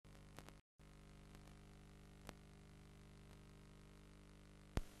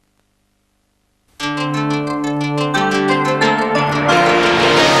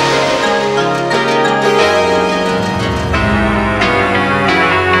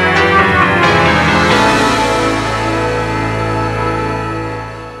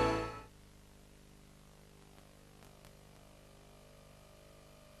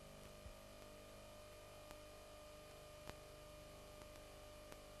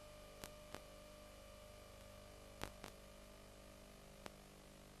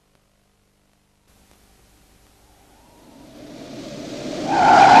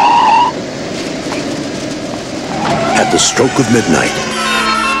stroke of midnight.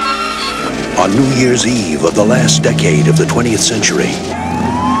 On New Year's Eve of the last decade of the 20th century,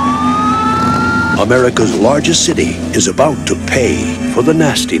 America's largest city is about to pay for the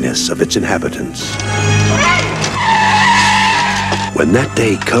nastiness of its inhabitants. When that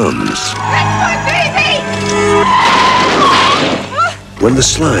day comes, when the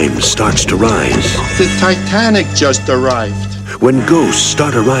slime starts to rise, the Titanic just arrived. When ghosts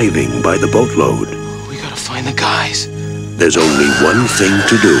start arriving by the boatload, we gotta find the guys. There's only one thing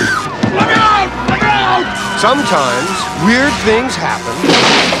to do. Look out! Look out! Sometimes weird things happen.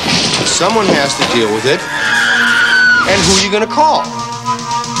 Someone has to deal with it. And who are you gonna call?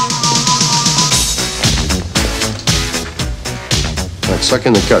 All right, suck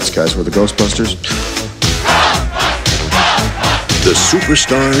in the guts, guys. We're the Ghostbusters. The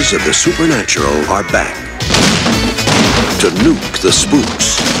superstars of the supernatural are back to nuke the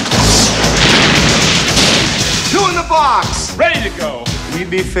spooks. 2 in the box! Ready to go. We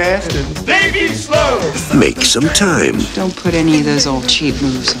be fast and They be slow. Make some time. Don't put any of those old cheap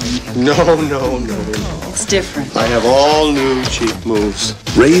moves on me. No. It's different. I have all new cheap moves.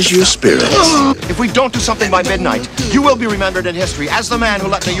 Raise your spirits. If we don't do something by midnight, you will be remembered in history as the man who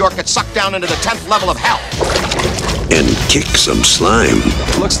let New York get sucked down into the 10th level of hell. And kick some slime.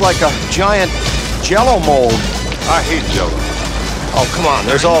 Looks like a giant Jell-O mold. I hate Jell-O. Oh, come on.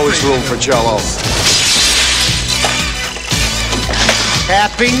 There's always room for Jell-O.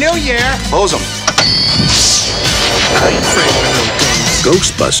 Happy New Year! Hose 'em.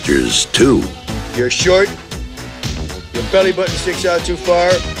 Ghostbusters II. You're short, your belly button sticks out too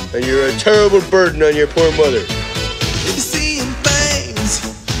far, and you're a terrible burden on your poor mother.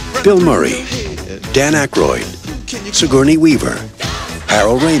 Bill Murray, Dan Aykroyd, Sigourney Weaver,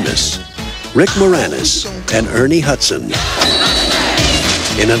 Harold Ramis, Rick Moranis, and Ernie Hudson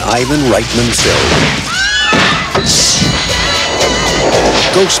in an Ivan Reitman film.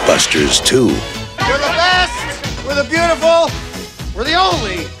 Ghostbusters II. We're the best! We're the beautiful! We're the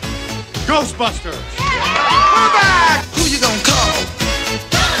only Ghostbusters. We're back! Who you gonna call?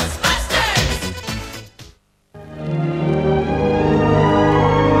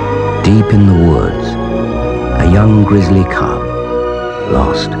 Deep in the woods, a young grizzly cub,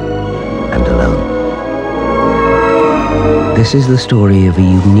 lost and alone. This is the story of a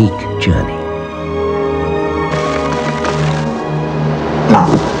unique journey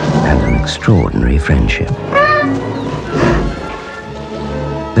and an extraordinary friendship.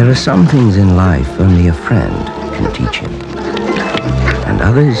 There are some things in life only a friend can teach him, and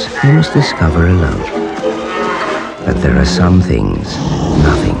others he must discover alone. But there are some things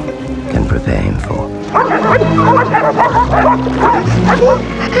nothing can prepare him for.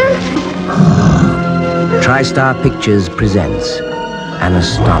 TriStar Pictures presents an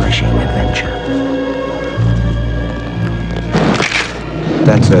astonishing adventure.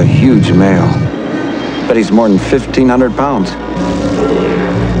 That's a huge male. Bet he's more than 1,500 pounds.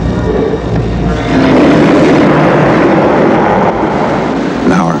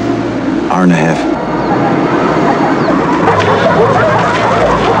 An hour and a half.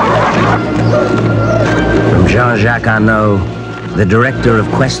 From Jean-Jacques Arnaud, the director of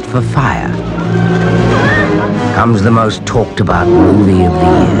Quest for Fire, comes the most talked about movie of the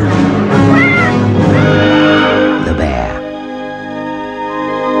year, The Bear.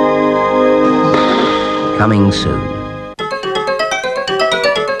 Coming soon.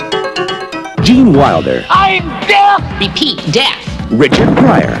 Gene Wilder. I'm deaf! Repeat, deaf. Richard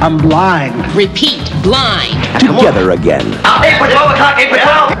Pryor. I'm blind. Repeat, blind. Together again. Aim for 12 o'clock, aim for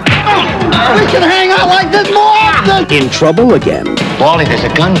 12! We can hang out like this more often! In trouble again. Wally, there's a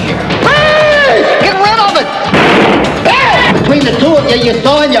gun here. Hey! Get rid of it! Hey! Between the two of you, you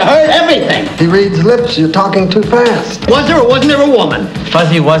saw and you heard everything. He reads lips, you're talking too fast. Was there or wasn't there a woman?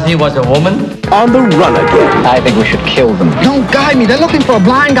 Fuzzy Wuzzy was a woman? On the run again. I think we should kill them. Don't guide me. They're looking for a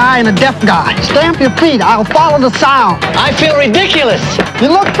blind guy and a deaf guy. Stamp your feet. I'll follow the sound. I feel ridiculous. You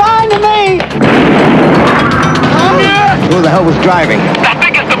look fine to me. Who the hell was driving? I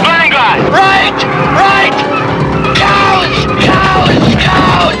think it's the blind guy. Right! Cows!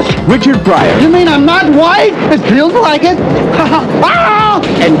 Richard Pryor. You mean I'm not white? It feels like it.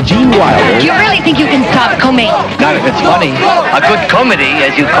 And Gene Wilder. Do you really think you can stop coming? Not if it's funny. A good comedy,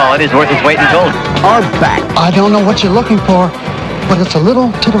 as you call it, is worth its weight in gold. Are back. I don't know what you're looking for, but it's a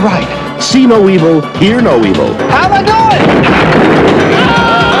little to the right. See no evil, hear no evil. How'd I do it?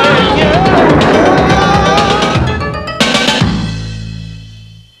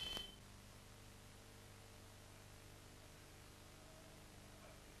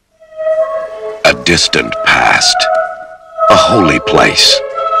 A distant past, a holy place,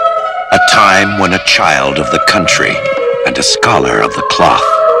 a time when a child of the country and a scholar of the cloth,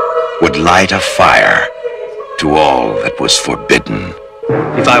 would light a fire to all that was forbidden.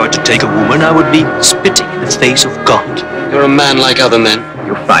 If I were to take a woman, I would be spitting in the face of God. You're a man like other men.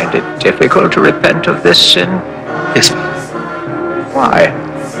 You find it difficult to repent of this sin? Yes, Father. Why?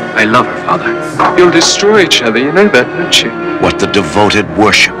 I love her, Father. You'll destroy each other, you know that, don't you? What the devoted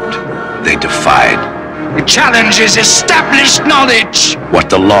worshipped, they defied. It challenges established knowledge. What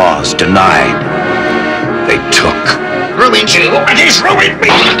the laws denied, they took. Ruined you, and he's ruined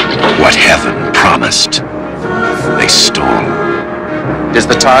me! What heaven promised, they stole. It is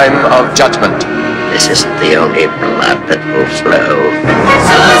the time of judgment. This isn't the only blood that will flow.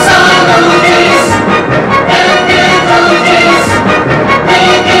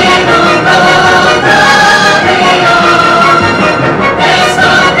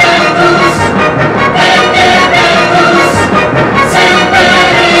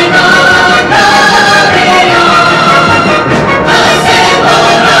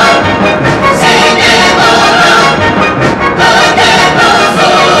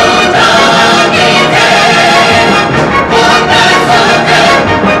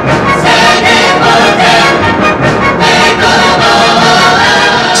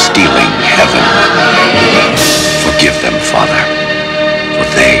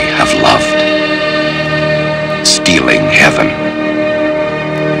 Stealing heaven.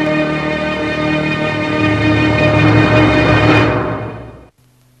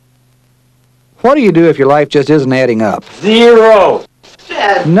 What do you do if your life just isn't adding up? Zero.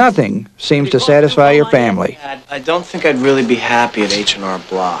 Dad. Nothing seems to satisfy your family. Dad, I don't think I'd really be happy at H&R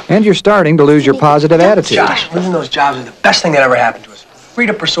Block. And you're starting to lose your positive attitude. Josh, losing those jobs is the best thing that ever happened to us. Free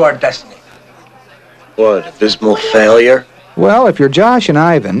to pursue our destiny. What, abysmal failure? Well, if you're Josh and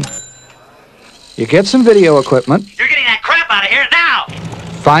Ivan, you get some video equipment. You're getting that crap out of here now!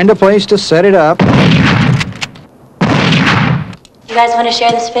 Find a place to set it up. You guys want to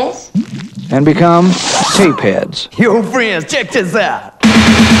share the space? And become Tapeheads. Yo, friends, check this out.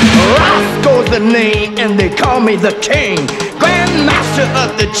 Roscoe's the name, and they call me the king. Grandmaster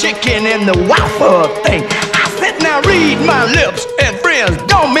of the chicken and the waffle thing. I sit now, read my lips, and friends,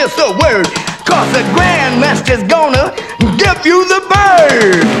 don't miss a word. Cause the Grandmaster's gonna give you the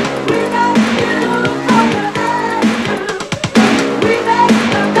bird.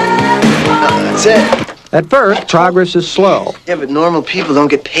 That's it. At first, progress is slow. Yeah, but normal people don't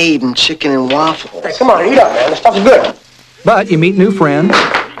get paid in chicken and waffles. Hey, come on, eat up, man. The stuff's good. But you meet new friends.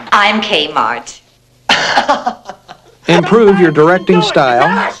 I'm Kmart. Improve your directing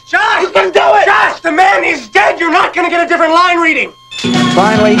style. Josh, you can do it! Josh, the man is dead. You're not going to get a different line reading.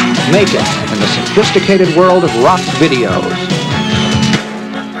 Finally, make it in the sophisticated world of rock videos.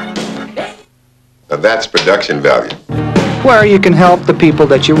 Now that's production value. Where you can help the people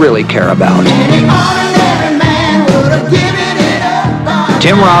that you really care about.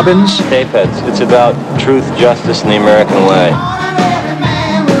 Tim Robbins. Tapeheads. It's about truth, justice, and the American way.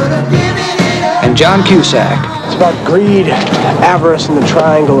 And John Cusack. It's about greed, avarice, and the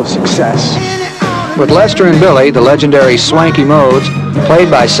triangle of success. With Lester and Billy, the legendary Swanky Modes,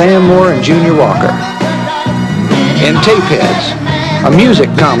 played by Sam Moore and Junior Walker. In Tapeheads, a music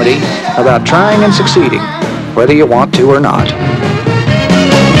comedy about trying and succeeding, whether you want to or not.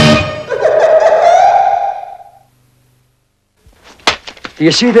 Do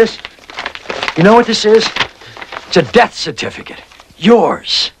you see this? You know what this is? It's a death certificate.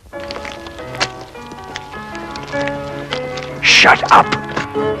 Yours. Shut up.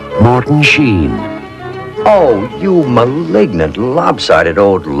 Martin Sheen. Oh, you malignant, lopsided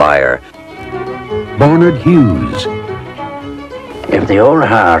old liar. Barnard Hughes. If the old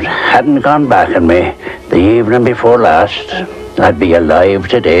heart hadn't gone back on me the evening before last, I'd be alive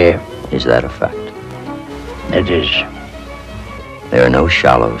today. Is that a fact? It is. There are no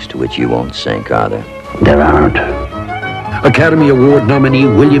shallows to which you won't sink, are there? There aren't. Academy Award nominee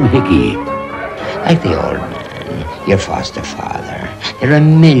William Hickey. Like the old man, your foster father. There are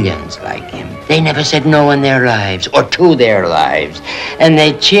millions like him. They never said no in their lives, or to their lives, and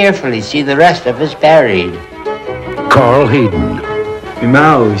they cheerfully see the rest of us buried. Carl Hayden. My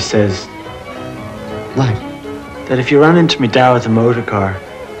ma always says... What? That if you ran into me dad with a motor car,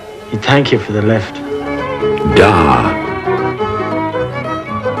 he'd thank you for the lift. Da.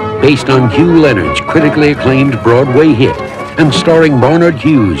 Based on Hugh Leonard's critically acclaimed Broadway hit, and starring Barnard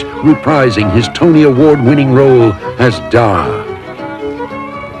Hughes reprising his Tony Award-winning role as Da.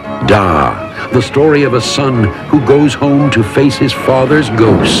 Da, the story of a son who goes home to face his father's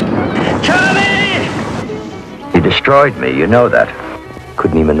ghost. He destroyed me, you know that.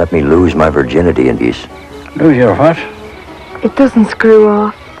 Couldn't even let me lose my virginity in peace. Lose your what? It doesn't screw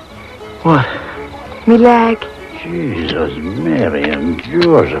off. What? Me leg. Jesus, Mary and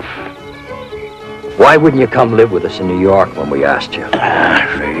Joseph. Why wouldn't you come live with us in New York when we asked you?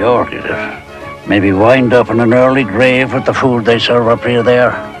 New York, is it? Maybe wind up in an early grave with the food they serve up here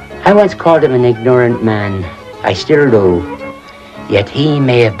there. I once called him an ignorant man. I still do. Yet he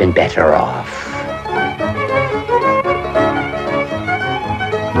may have been better off.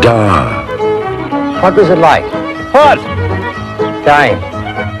 Duh. What was it like? What? Dying.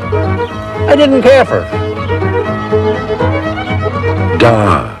 I didn't care for it.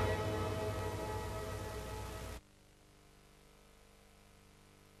 Duh.